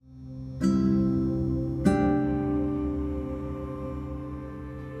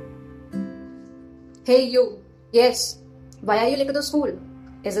Hey you. Yes. Why are you late to the school?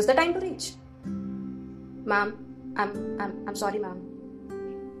 Is this the time to reach? Ma'am, I'm sorry, ma'am.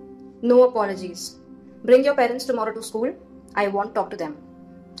 No apologies. Bring your parents tomorrow to school. I won't talk to them.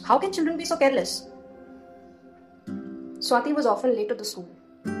 How can children be so careless? Swati was often late to the school.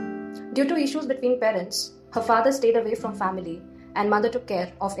 Due to issues between parents, her father stayed away from family and mother took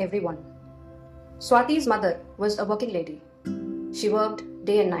care of everyone. Swati's mother was a working lady. She worked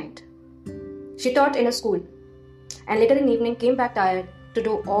day and night. She taught in a school and later in evening came back tired to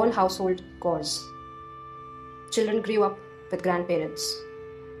do all household chores. Children grew up with grandparents.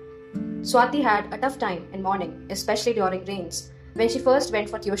 Swati had a tough time in morning, especially during rains, when she first went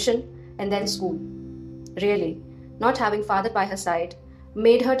for tuition and then school. Really, not having father by her side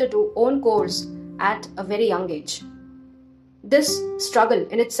made her to do own chores at a very young age. This struggle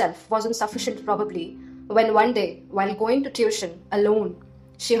in itself wasn't sufficient probably when one day, while going to tuition alone,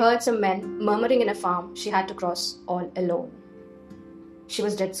 she heard some men murmuring in a farm she had to cross all alone. She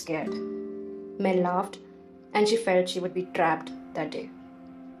was dead scared. Men laughed and she felt she would be trapped that day.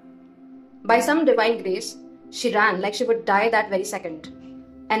 By some divine grace, she ran like she would die that very second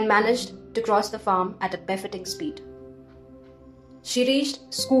and managed to cross the farm at a befitting speed. She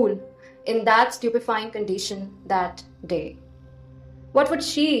reached school in that stupefying condition that day. What would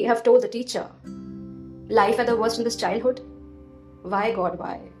she have told the teacher? Life at the worst in this childhood? Why, God,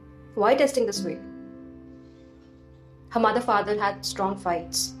 why? Why testing this way? Her mother-father had strong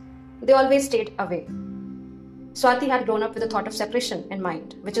fights. They always stayed away. Swati had grown up with the thought of separation in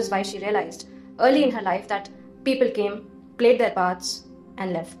mind, which is why she realized early in her life that people came, played their parts,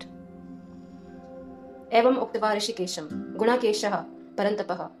 and left. Evam uktava rishikesham gunakeshaha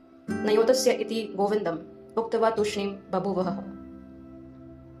parantapaha nayotasya iti govindam uktava tushnim babuvaha.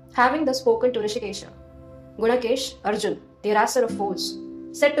 Having thus spoken to Rishikesha, Gunakesh, Arjun, the harasser of foes,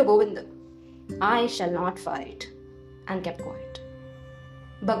 said to Govinda, I shall not fight, and kept quiet.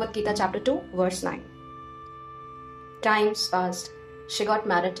 Bhagavad Gita chapter 2, verse 9. Times passed. She got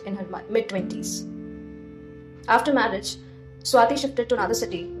married in her mid-20s. After marriage, Swati shifted to another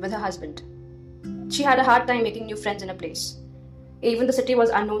city with her husband. She had a hard time making new friends in a place. Even the city was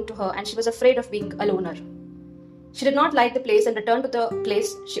unknown to her and she was afraid of being a loner. She did not like the place and returned to the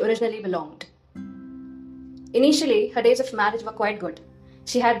place she originally belonged. Initially, her days of marriage were quite good.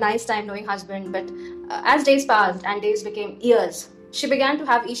 She had nice time knowing husband, but as days passed and days became years, she began to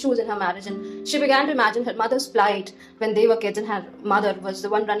have issues in her marriage and she began to imagine her mother's plight when they were kids and her mother was the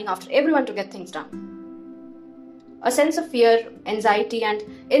one running after everyone to get things done. A sense of fear, anxiety and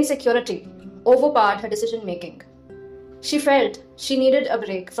insecurity overpowered her decision making. She felt she needed a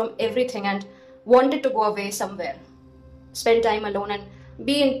break from everything and wanted to go away somewhere, spend time alone and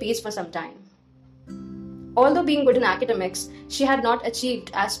be in peace for some time. Although being good in academics, she had not achieved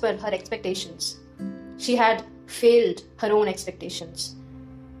as per her expectations. She had failed her own expectations.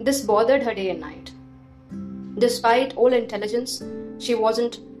 This bothered her day and night. Despite all intelligence, she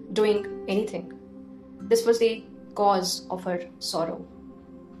wasn't doing anything. This was the cause of her sorrow.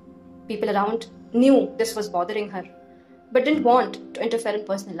 People around knew this was bothering her, but didn't want to interfere in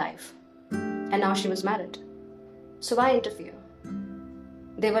personal life. And now she was married. So why interfere?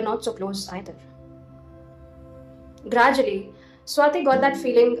 They were not so close either. Gradually, Swati got that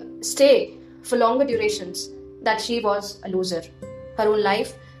feeling stay for longer durations that she was a loser. Her own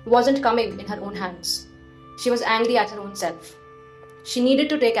life wasn't coming in her own hands. She was angry at her own self. She needed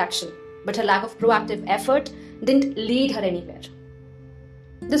to take action, but her lack of proactive effort didn't lead her anywhere.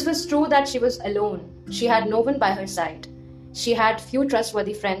 This was true that she was alone. She had no one by her side. She had few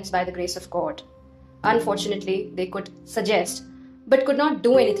trustworthy friends by the grace of God. Unfortunately, they could suggest, but could not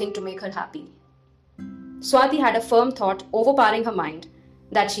do anything to make her happy. Swati had a firm thought overpowering her mind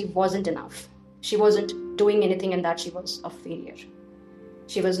that she wasn't enough. She wasn't doing anything and that she was a failure.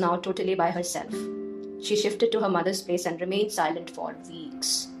 She was now totally by herself. She shifted to her mother's place and remained silent for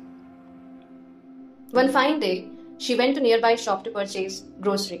weeks. One fine day, she went to a nearby shop to purchase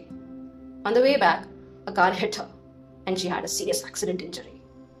grocery. On the way back, a car hit her and she had a serious accident injury.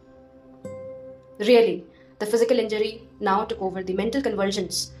 Really, the physical injury now took over the mental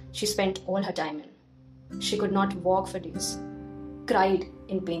convulsions she spent all her time in. She could not walk for days, cried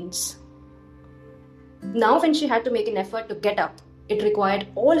in pains. Now when she had to make an effort to get up, it required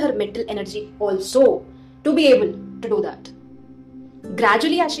all her mental energy also to be able to do that.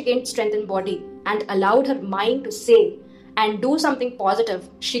 Gradually, as she gained strength in body and allowed her mind to say and do something positive,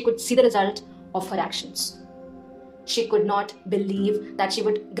 she could see the result of her actions. She could not believe that she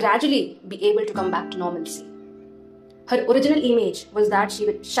would gradually be able to come back to normalcy. Her original image was that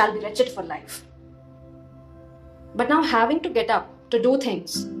she shall be wretched for life. But now having to get up to do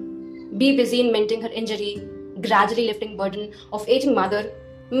things be busy in mending her injury, gradually lifting burden of aging mother,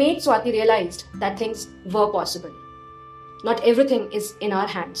 made Swati realize that things were possible. Not everything is in our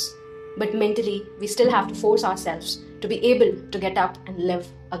hands, but mentally we still have to force ourselves to be able to get up and live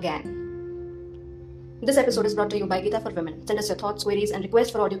again. This episode is brought to you by Geeta for Women. Send us your thoughts, queries, and requests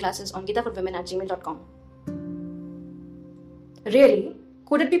for audio classes on geetaforwomen@gmail.com. Really?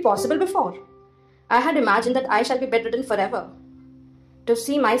 Could it be possible before? I had imagined that I shall be bedridden forever. To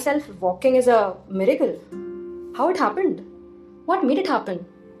see myself walking is a miracle. How it happened? What made it happen?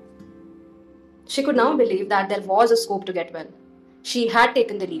 She could now believe that there was a scope to get well. She had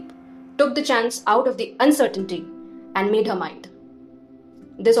taken the leap, took the chance out of the uncertainty, and made her mind.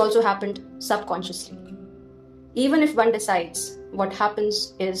 This also happened subconsciously. Even if one decides, what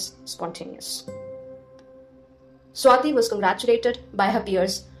happens is spontaneous. Swati was congratulated by her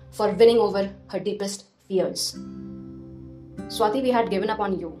peers for winning over her deepest fears. Swati, we had given up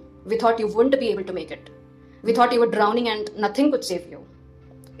on you. We thought you wouldn't be able to make it. We thought you were drowning and nothing could save you.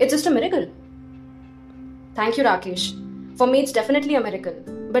 It's just a miracle. Thank you, Rakesh. For me, it's definitely a miracle.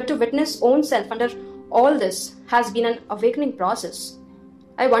 But to witness own self under all this has been an awakening process.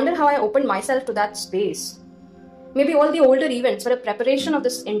 I wonder how I opened myself to that space. Maybe all the older events were a preparation of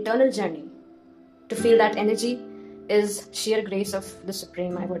this internal journey. To feel that energy is sheer grace of the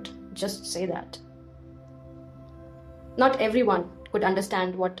Supreme, I would just say that. Not everyone could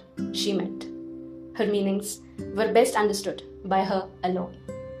understand what she meant. Her meanings were best understood by her alone.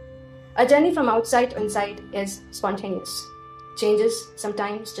 A journey from outside to inside is spontaneous. Changes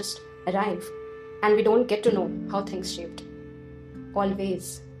sometimes just arrive, and we don't get to know how things shaped.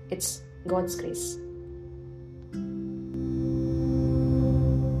 Always, it's God's grace.